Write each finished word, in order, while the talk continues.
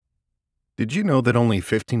Did you know that only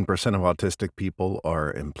 15% of autistic people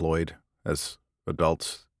are employed as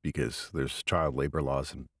adults because there's child labor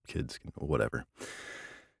laws and kids, whatever?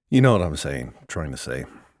 You know what I'm saying, trying to say.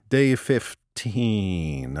 Day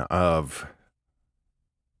 15 of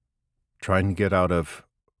trying to get out of,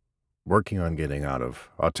 working on getting out of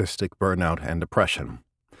autistic burnout and depression.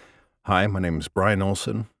 Hi, my name is Brian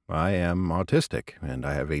Olson. I am autistic and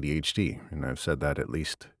I have ADHD, and I've said that at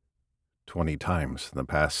least 20 times in the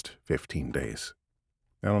past 15 days.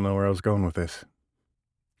 I don't know where I was going with this.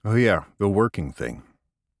 Oh, yeah, the working thing.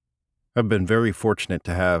 I've been very fortunate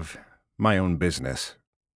to have my own business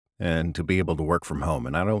and to be able to work from home,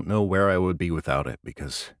 and I don't know where I would be without it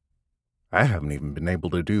because I haven't even been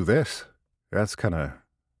able to do this. That's kind of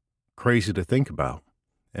crazy to think about.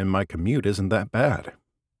 And my commute isn't that bad.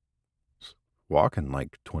 It's walking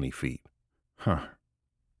like 20 feet. Huh.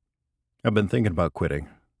 I've been thinking about quitting,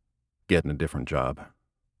 getting a different job.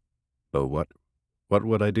 But what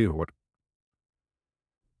would I do?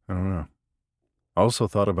 I don't know. I also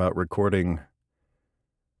thought about recording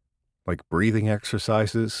like breathing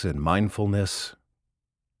exercises and mindfulness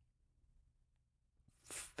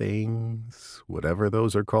things, whatever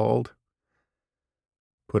those are called,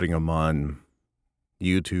 putting them on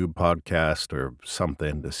YouTube podcast or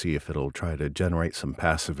something to see if it'll try to generate some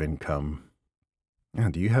passive income. Yeah,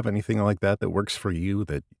 do you have anything like that that works for you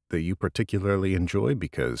that you particularly enjoy?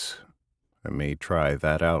 Because I may try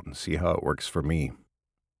that out and see how it works for me.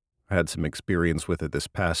 I had some experience with it this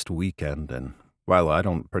past weekend, and while I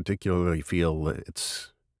don't particularly feel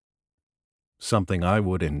it's something I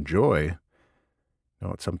would enjoy,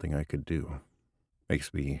 it's something I could do.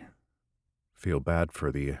 Makes me feel bad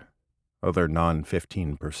for the other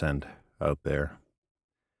non-15% out there.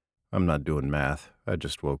 I'm not doing math. I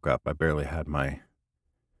just woke up. I barely had my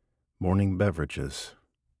morning beverages.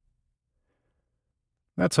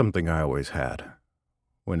 That's something I always had.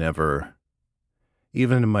 Whenever,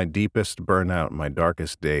 even in my deepest burnout, my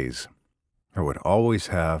darkest days, I would always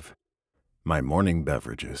have my morning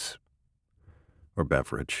beverages. Or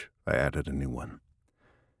beverage. I added a new one.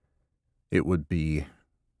 It would be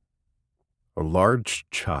a large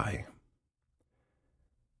chai,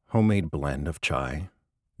 homemade blend of chai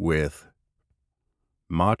with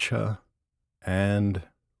matcha and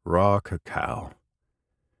raw cacao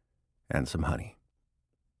and some honey.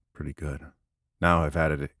 Pretty good. Now I've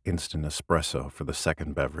added instant espresso for the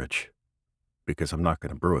second beverage because I'm not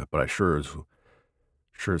going to brew it, but I sure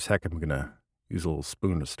as heck I'm going to use a little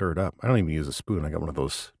spoon to stir it up. I don't even use a spoon. I got one of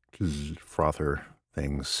those frother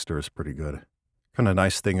things. Stirs pretty good. Kind of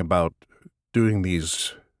nice thing about doing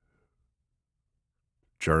these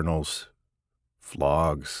journals,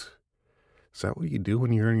 vlogs. Is that what you do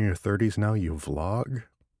when you're in your 30s now? You vlog?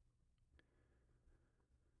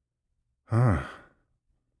 Huh.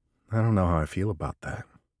 I don't know how I feel about that.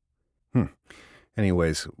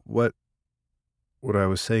 Anyways, what I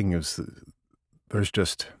was saying is there's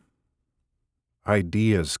just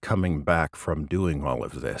ideas coming back from doing all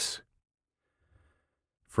of this.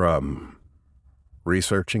 From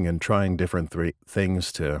researching and trying different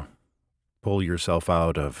things to pull yourself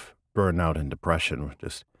out of burnout and depression.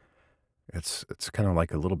 Just it's kind of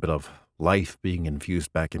like a little bit of life being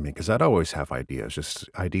infused back in me because I'd always have ideas, just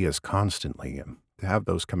ideas constantly, and to have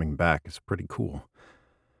those coming back is pretty cool.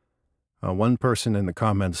 One person in the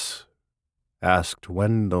comments asked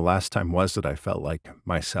when the last time was that I felt like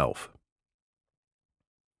myself.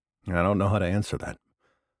 And I don't know how to answer that.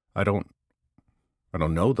 I don't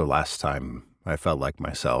know the last time I felt like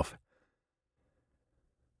myself.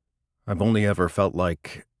 I've only ever felt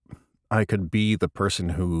like I could be the person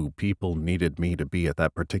who people needed me to be at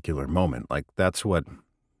that particular moment. Like that's what,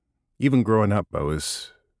 even growing up,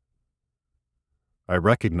 I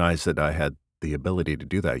recognized that I had the ability to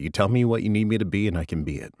do that. You tell me what you need me to be and I can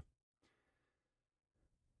be it.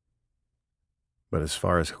 But as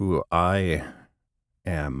far as who I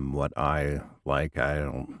am, what I like, I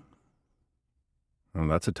don't, well,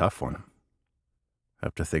 that's a tough one. I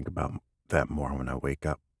have to think about that more when I wake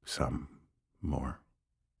up some more.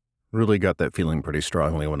 Really got that feeling pretty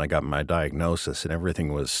strongly when I got my diagnosis and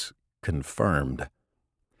everything was confirmed.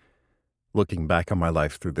 Looking back on my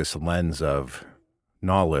life through this lens of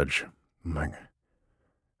knowledge, I'm like,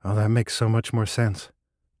 oh, that makes so much more sense.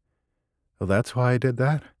 Oh, that's why I did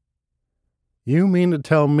that? You mean to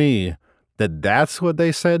tell me that that's what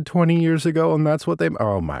they said 20 years ago and that's what they...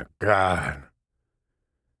 Oh, my God.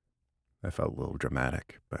 I felt a little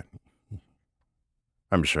dramatic, but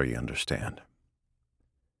I'm sure you understand.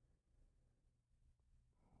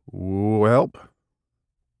 Welp.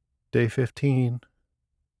 Day 15.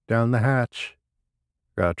 Down the hatch.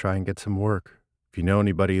 Gotta try and get some work. If you know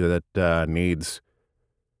anybody that needs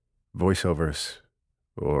voiceovers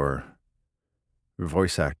or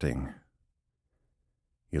voice acting,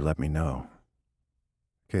 you let me know.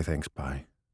 Okay, thanks. Bye.